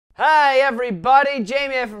Hi everybody,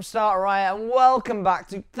 Jamie here from Start Riot and welcome back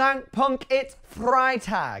to Thank Punk It's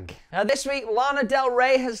Freitag. Now this week, Lana Del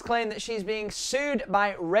Rey has claimed that she's being sued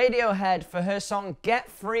by Radiohead for her song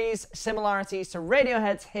Get Free's similarities to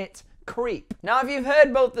Radiohead's hit Creep. Now if you've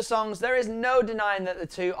heard both the songs, there is no denying that the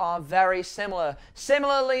two are very similar.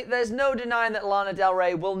 Similarly, there's no denying that Lana Del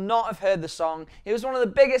Rey will not have heard the song. It was one of the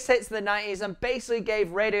biggest hits of the 90s and basically gave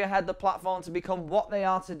Radiohead the platform to become what they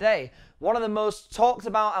are today. One of the most talked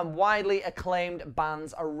about and widely acclaimed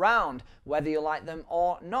bands around, whether you like them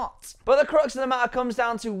or not. But the crux of the matter comes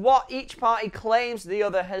down to what each party claims the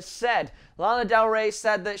other has said. Lana Del Rey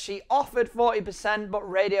said that she offered 40%, but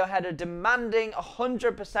Radiohead are demanding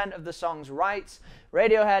 100% of the song's rights.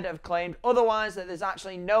 Radiohead have claimed otherwise, that there's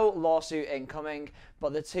actually no lawsuit incoming,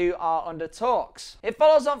 but the two are under talks. It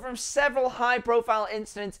follows on from several high-profile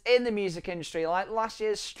incidents in the music industry, like last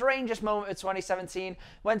year's strangest moment of 2017,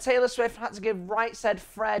 when Taylor Swift had to give Right Said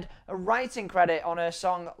Fred a writing credit on her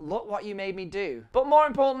song Look What You Made Me Do. But more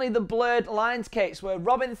importantly, the Blurred Lines case, where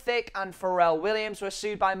Robin Thicke and Pharrell Williams were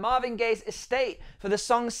sued by Marvin Gaye's estate for the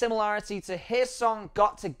song's similarity to his song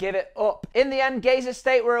Got to Give It Up. In the end, Gaye's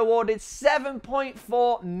estate were awarded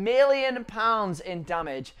 £7.4 million in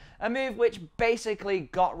damage, a move which basically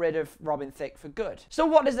got rid of Robin Thicke for good. So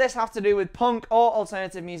what does this have to do with punk or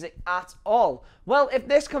alternative music at all? Well, if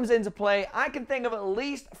this comes into play, I can think of at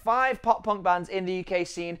least 5 pop punk bands in the UK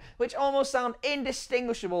scene which almost sound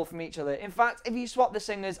indistinguishable from each other. In fact, if you swap the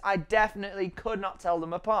singers, I definitely could not tell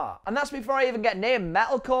them apart. And that's before I even get near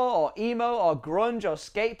metalcore or emo or grunge or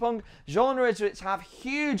skate punk, genres which have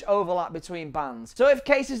huge overlap between bands. So if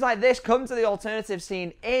cases like this come to the alternative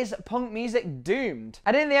scene, is punk music doomed?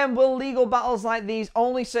 And in the end, will legal battles like these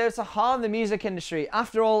only serve to harm the music industry?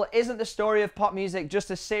 After all, isn't the story of pop music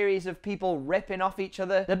just a series of people ripping off each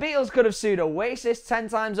other? The Beatles could have sued Oasis 10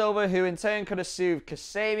 times over, who in turn could have sued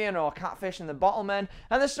Kasabian or Catfish and the Bottlemen,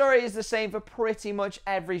 and the story is the same for pretty much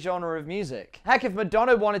every genre of music. Heck, if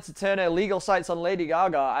Madonna wanted to turn her legal sights on Lady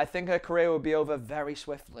Gaga, I think her career would be over very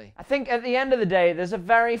swiftly. I think at the end of the day, there's a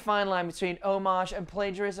very fine line between homage and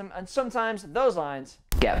plagiarism, and sometimes those lines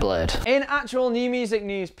get blurred. In actual new music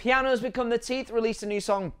news, Piano's Become the Teeth released a new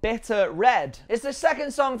song, Bitter Red. It's the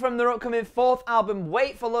second song from their upcoming 4th album,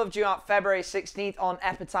 Wait for Love, due out February 16th on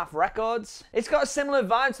Epitaph Records. It's got a similar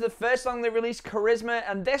vibe to the first song they released, Charisma,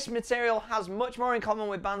 and this material has much more in common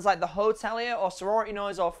with bands like The Hotelier or Sorority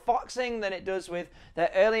Noise or Foxing than it does with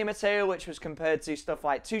their earlier material, which was compared to stuff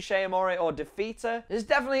like Touche Amore or Defeater. There's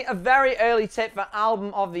definitely a very early tip for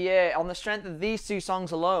Album of the Year on the strength of these 2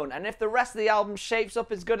 songs alone, and if the rest of the album shapes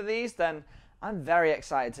up as good as these, then I'm very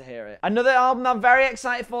excited to hear it. Another album I'm very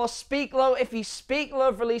excited for, Speak Low If You Speak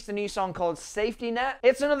Love released a new song called Safety Net.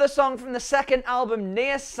 It's another song from the second album,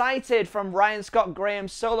 Nearsighted, from Ryan Scott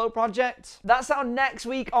Graham's solo project. That's out next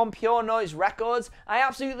week on Pure Noise Records. I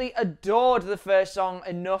absolutely adored the first song,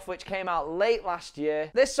 Enough, which came out late last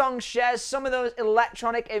year. This song shares some of those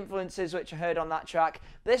electronic influences which I heard on that track.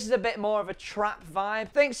 This is a bit more of a trap vibe.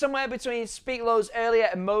 Think somewhere between Speak Low's earlier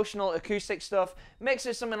emotional acoustic stuff mixed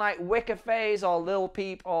with something like Wicker Phase or Lil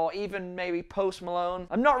Peep or even maybe Post Malone.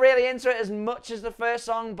 I'm not really into it as much as the first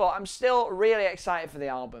song, but I'm still really excited for the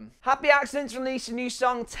album. Happy Accidents released a new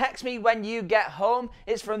song, Text Me When You Get Home.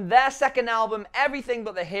 It's from their second album, Everything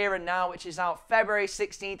But the Here and Now, which is out February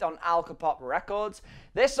 16th on Alcopop Records.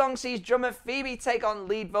 This song sees drummer Phoebe take on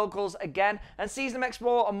lead vocals again and sees them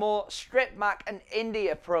explore a more stripped back and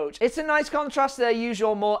indie approach. It's a nice contrast to their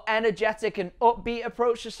usual more energetic and upbeat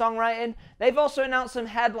approach to songwriting. They've also announced some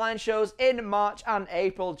headline shows in March and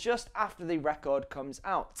April just after the record comes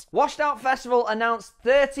out. Washed Out Festival announced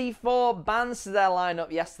 34 bands to their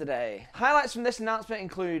lineup yesterday. Highlights from this announcement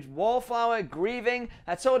include Wallflower, Grieving,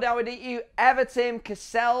 I Told You I Would Eat You, Evertim,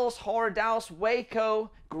 Cassell's, Horrordouse,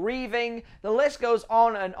 Waco, Grieving. The list goes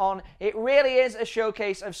on and on. It really is a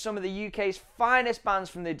showcase of some of the UK's finest bands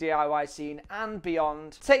from the DIY scene and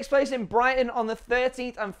beyond. It takes place in Brighton on the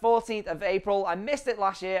 13th and 14th of April. I missed it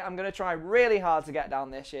last year. I'm going to try really hard to get down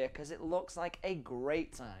this year because it looks like a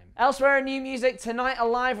great time. Elsewhere in new music, Tonight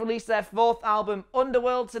Alive released their 4th album,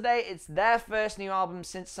 Underworld, today. It's their first new album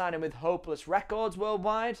since signing with Hopeless Records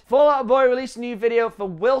worldwide. Fall Out Boy released a new video for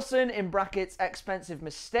Wilson, in brackets, Expensive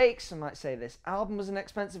Mistakes. Some might say this album was an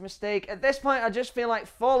expensive mistake. At this point, I just feel like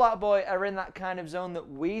Fall Out Boy are in that kind of zone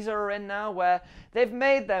that Weezer are in now, where they've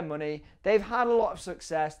made their money, they've had a lot of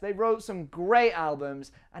success, they wrote some great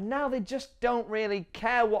albums, and now they just don't really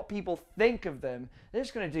care what people think of them. They're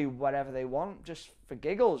just going to do whatever they want, just for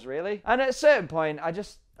giggles, really. And at a certain point, I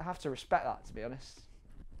just have to respect that, to be honest.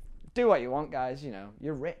 Do what you want, guys, you know,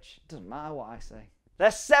 you're rich. It doesn't matter what I say. Their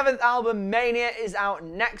 7th album, Mania, is out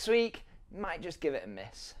next week. Might just give it a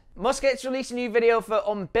miss. Musket's released a new video for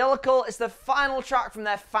Umbilical. It's the final track from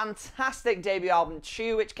their fantastic debut album,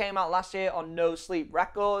 Chew, which came out last year on No Sleep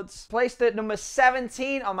Records. Placed at number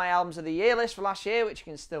 17 on my Albums of the Year list for last year, which you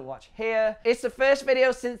can still watch here. It's the first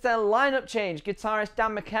video since their lineup change. Guitarist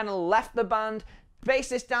Dan McKenna left the band.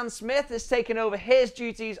 Bassist Dan Smith has taken over his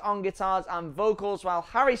duties on guitars and vocals, while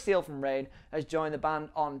Harry Steele from Rain has joined the band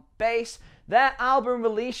on bass. Their album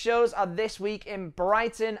release shows are this week in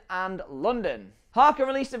Brighton and London. Harker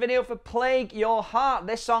released a video for Plague Your Heart.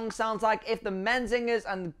 This song sounds like if the Menzingers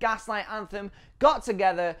and Gaslight Anthem got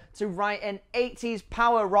together to write an 80s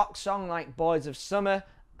power rock song like Boys of Summer.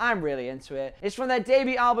 I'm really into it. It's from their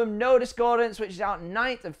debut album No Discordance, which is out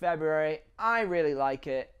 9th of February. I really like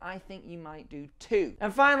it. I think you might do too.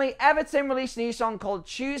 And finally, Everton released a new song called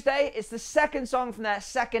Tuesday. It's the second song from their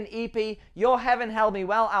second EP, Your Heaven Held Me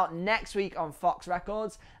Well, out next week on Fox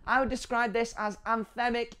Records. I would describe this as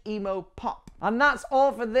anthemic emo pop. And that's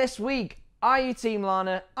all for this week. Are you Team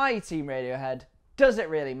Lana? Are you Team Radiohead? Does it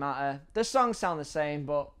really matter? The songs sound the same,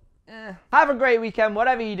 but have a great weekend,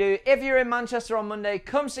 whatever you do. If you're in Manchester on Monday,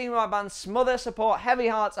 come see my band Smother support Heavy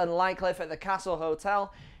Hearts and Lightcliffe at the Castle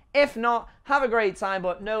Hotel. If not, have a great time,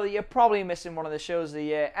 but know that you're probably missing one of the shows of the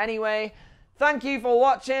year anyway. Thank you for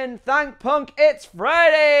watching. Thank Punk, it's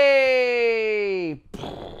Friday!